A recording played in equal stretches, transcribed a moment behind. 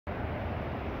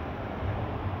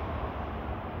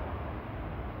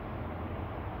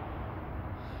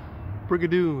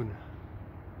Brigadoon.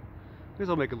 I guess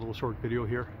I'll make a little short video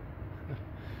here.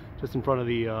 Just in front of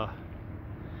the,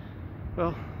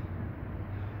 well,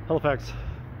 Halifax,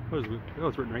 what is it? Oh,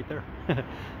 it's written right there.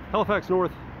 Halifax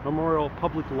North Memorial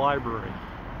Public Library.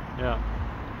 Yeah.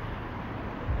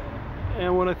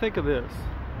 And when I think of this,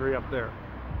 right up there,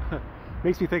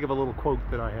 makes me think of a little quote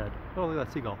that I had. Oh, look at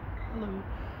that seagull.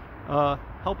 Hello.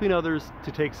 Helping others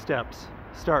to take steps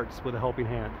starts with a helping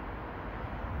hand.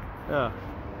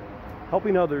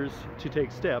 Helping others to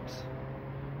take steps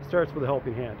starts with a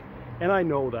helping hand. And I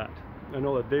know that. I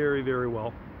know that very, very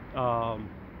well.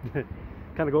 Kind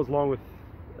of goes along with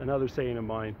another saying of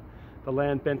mine. The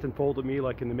land bent and folded me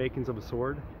like in the makings of a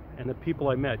sword, and the people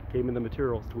I met gave me the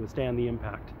materials to withstand the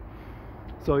impact.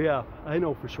 So yeah, I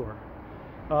know for sure.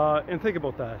 And think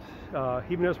about that.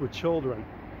 Even as with children,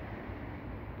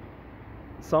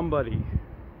 somebody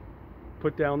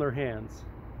put down their hands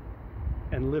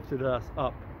and lifted us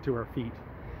up to our feet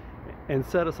and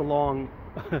set us along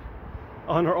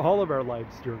on all of our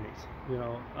life's journeys. You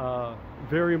know,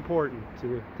 very important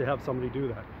to have somebody do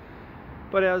that.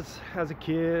 But as a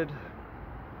kid,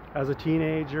 as a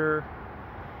teenager,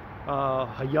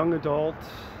 a young adult,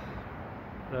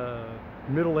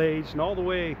 middle-aged, and all the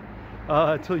way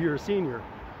till you're a senior,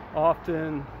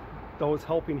 often those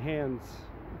helping hands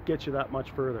get you that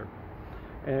much further.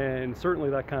 And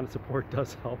certainly that kind of support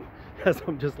does help. As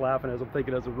I'm just laughing as I'm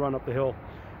thinking as I run up the hill,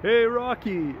 hey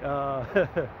Rocky,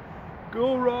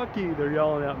 go Rocky, they're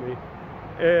yelling at me.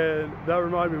 And that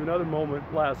reminded me of another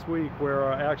moment last week where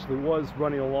I actually was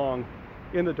running along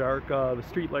in the dark. The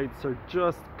street lights are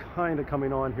just kind of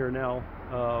coming on here now.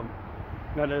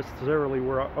 Not necessarily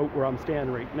out where I'm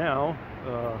standing right now.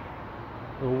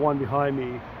 The one behind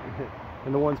me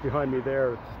and the ones behind me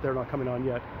there, they're not coming on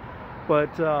yet.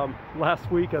 But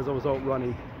last week as I was out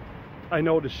running, I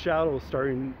noticed shadows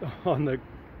starting on the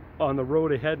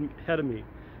road ahead of me,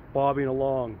 bobbing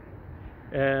along.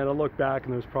 And I looked back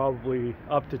and there's probably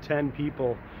up to 10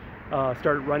 people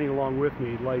started running along with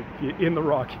me, like in the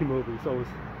Rocky movie. So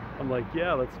I'm like,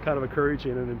 yeah, that's kind of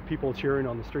encouraging, and then people cheering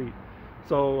on the street.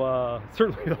 So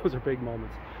certainly those are big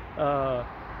moments.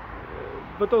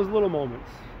 But those little moments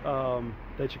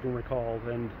that you can recall,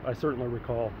 and I certainly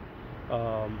recall,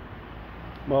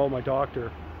 well, my doctor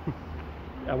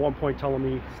at one point telling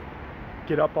me,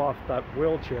 get up off that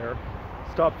wheelchair,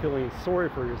 stop feeling sorry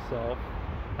for yourself.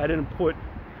 I didn't put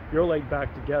your leg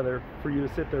back together for you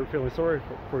to sit there feeling sorry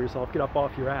for yourself. Get up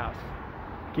off your ass.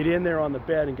 Get in there on the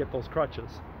bed and get those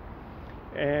crutches.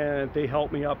 And they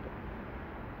helped me up,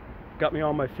 got me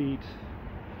on my feet,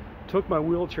 took my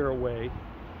wheelchair away,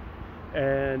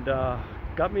 and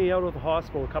got me out of the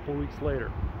hospital a couple of weeks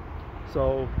later.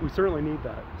 So we certainly need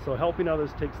that. So helping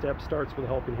others take steps starts with a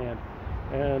helping hand.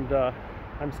 And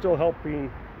I'm still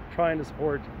trying to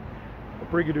support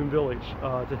Brigadoon Village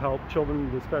to help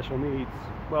children with special needs,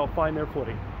 well, find their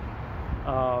footing.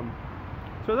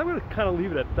 So I'm going to kind of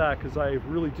leave it at that, because I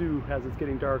really do, as it's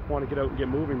getting dark, want to get out and get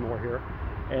moving more here.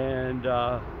 And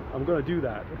I'm going to do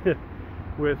that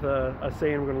with a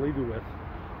saying I'm going to leave you with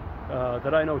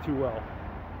that I know too well.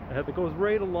 That goes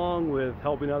right along with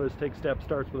helping others take steps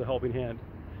starts with a helping hand.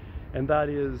 And that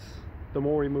is, the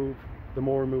more we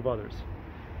move others.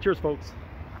 Cheers, folks.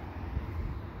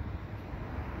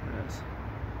 Yes.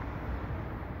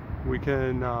 We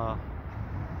can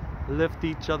lift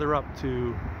each other up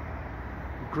to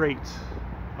great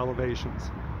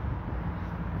elevations.